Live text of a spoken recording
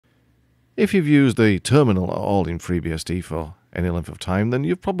If you've used the terminal at all in FreeBSD for any length of time, then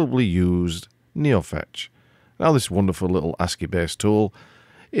you've probably used Neofetch. Now, this wonderful little ASCII-based tool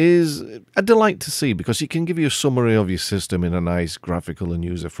is a delight to see because it can give you a summary of your system in a nice graphical and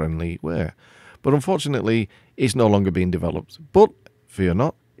user-friendly way. But unfortunately, it's no longer being developed. But fear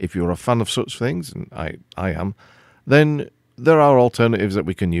not, if you're a fan of such things, and I am, then there are alternatives that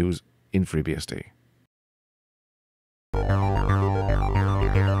we can use in FreeBSD.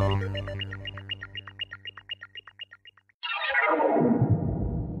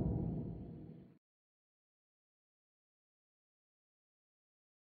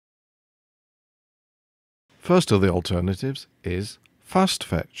 First of the alternatives is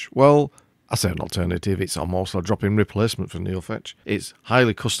Fastfetch. Well, I say an alternative, it's almost a drop-in replacement for Neofetch. It's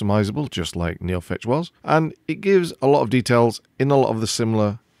highly customizable, just like Neofetch was, and it gives a lot of details in a lot of the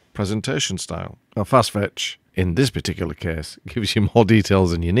similar presentation style. Now, Fastfetch, in this particular case, gives you more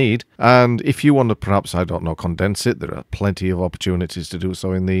details than you need, and if you want to perhaps, I don't know, condense it, there are plenty of opportunities to do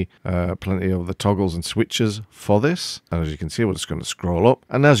so in the plenty of the toggles and switches for this. And as you can see, we're just going to scroll up,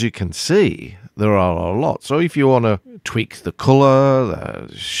 and as you can see, there are a lot. So if you want to tweak the color,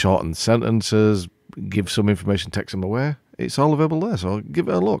 shorten sentences, give some information, text them away, it's all available there. So give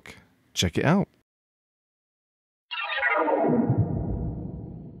it a look. Check it out.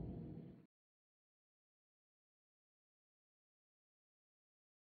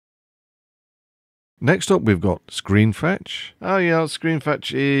 Next up, we've got Screenfetch. Oh yeah,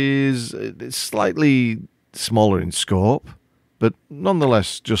 Screenfetch it's slightly smaller in scope, but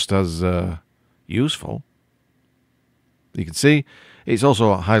nonetheless just as useful. You can see it's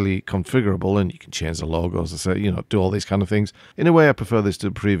also highly configurable, and you can change the logos, do all these kind of things. In a way, I prefer this to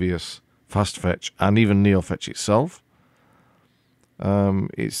the previous Fastfetch and even Neofetch itself.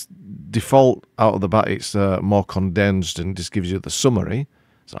 It's default out of the bat. It's more condensed and just gives you the summary.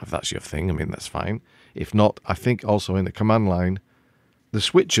 So if that's your thing, I mean, that's fine. If not, I think also in the command line, the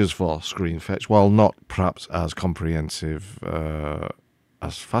switches for Screenfetch, while not perhaps as comprehensive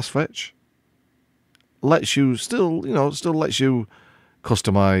as Fastfetch, lets you still lets you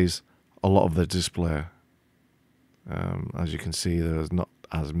customize a lot of the display. As you can see, there's not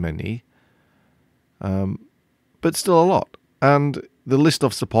as many, but still a lot. And the list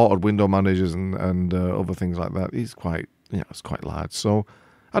of supported window managers and other things like that is quite, it's quite large. So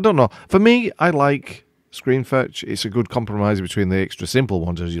I don't know. For me, I like Screenfetch. It's a good compromise between the extra simple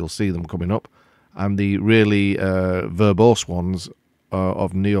ones, as you'll see them coming up, and the really verbose ones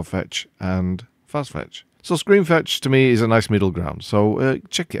of Neofetch and Fastfetch. So Screenfetch, to me, is a nice middle ground. So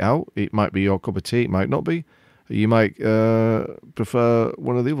check it out. It might be your cup of tea. It might not be. You might prefer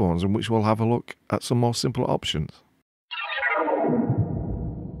one of the other ones, in which we'll have a look at some more simpler options.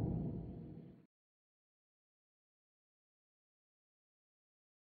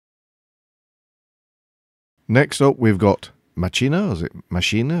 Next up, we've got Macchina. Is it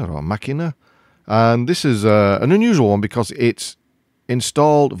Macchina or Macchina? And this is an unusual one because it's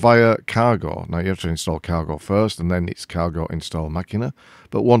installed via Cargo. Now, you have to install Cargo first, and then it's Cargo install Macchina.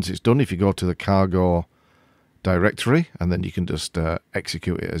 But once it's done, if you go to the Cargo directory, and then you can just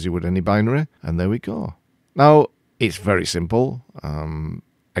execute it as you would any binary, and there we go. Now, it's very simple.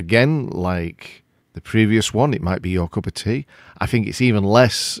 Again, like the previous one, it might be your cup of tea. I think it's even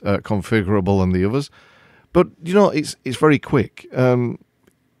less configurable than the others. But, it's very quick.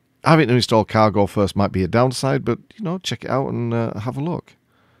 Having to install Cargo first might be a downside, but, check it out and have a look.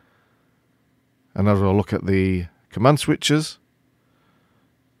 And as we'll look at the command switches,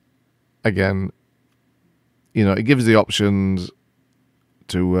 again, it gives the options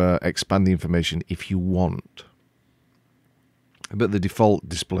to expand the information if you want. But the default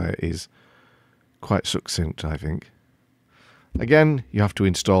display is quite succinct, I think. Again, you have to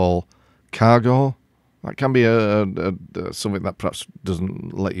install Cargo. That can be something that perhaps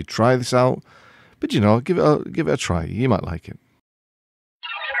doesn't let you try this out, but give it a try. You might like it.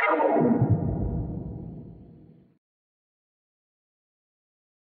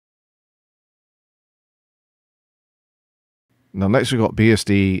 Now next we've got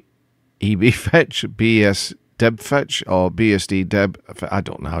Bsdebfetch, Bsdebfetch, or Bsdebfetch. I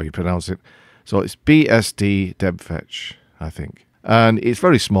don't know how you pronounce it. So it's Bsdebfetch, I think. And it's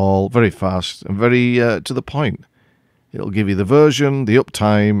very small, very fast, and very to the point. It'll give you the version, the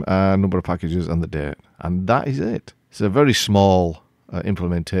uptime, number of packages, and the date. And that is it. It's a very small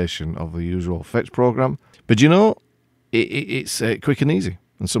implementation of the usual fetch program. But it's quick and easy.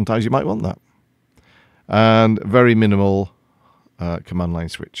 And sometimes you might want that. And very minimal command line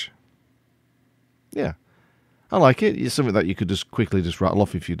switch. Yeah, I like it. It's something that you could just quickly rattle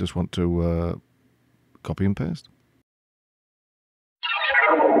off if you just want to copy and paste.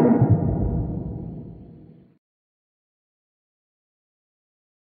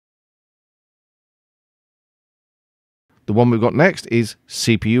 The one we've got next is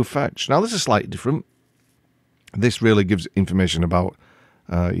Cpufetch. Now this is slightly different. This really gives information about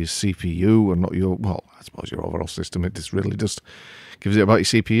your CPU and not your, well, I suppose your overall system. It just really just gives it about your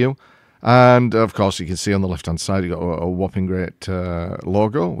CPU. And of course, you can see on the left-hand side, you've got a whopping great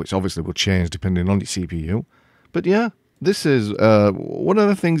logo, which obviously will change depending on your CPU. But yeah, this is one of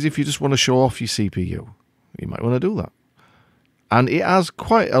the things if you just want to show off your CPU, you might want to do that. And it has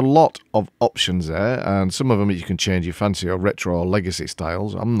quite a lot of options there, and some of them you can change your fancy or retro or legacy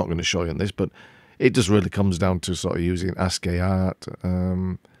styles. I'm not going to show you on this, but it just really comes down to sort of using ASCII art,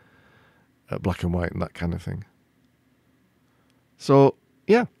 black and white and that kind of thing. So,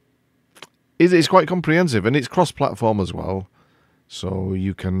 yeah. It's quite comprehensive, and it's cross-platform as well. So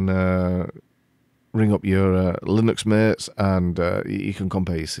you can ring up your Linux mates, and you can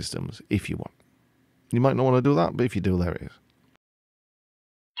compare your systems if you want. You might not want to do that, but if you do, there it is.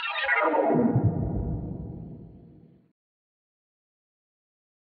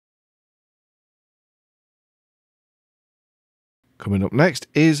 Coming up next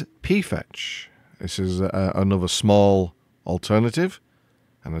is Pfetch. This is another small alternative.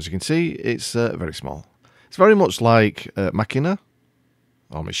 And as you can see, it's very small. It's very much like Macchina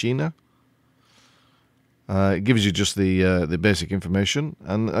or Macchina. It gives you just the basic information,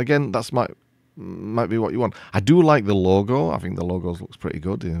 and again, that's might be what you want. I do like the logo. I think the logo looks pretty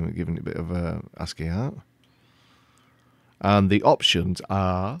good, giving it a bit of ASCII art. And the options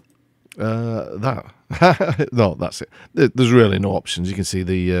are that. No, that's it. There's really no options. You can see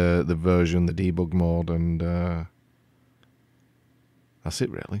the version, the debug mode, and that's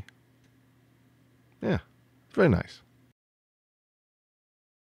it, really. Yeah, it's very nice.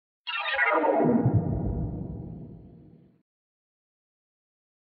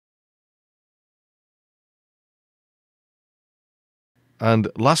 And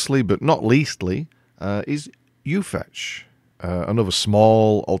lastly, but not leastly, is Ufetch, another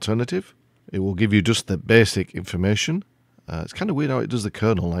small alternative. It will give you just the basic information. It's kind of weird how it does the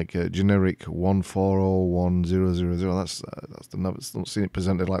kernel, like generic 1401000. That's the number. I've not seen it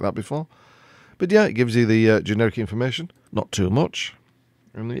presented like that before. But yeah, it gives you the generic information, not too much,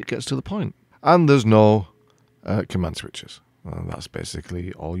 and it gets to the point. And there's no command switches. That's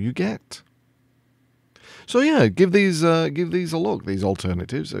basically all you get. So yeah, give these a look. These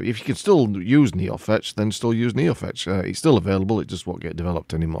alternatives. If you can still use Neofetch, then still use Neofetch. It's still available. It just won't get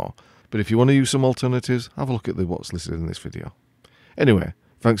developed anymore. But if you want to use some alternatives, have a look at what's listed in this video. Anyway,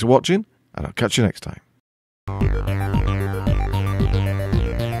 thanks for watching, and I'll catch you next time.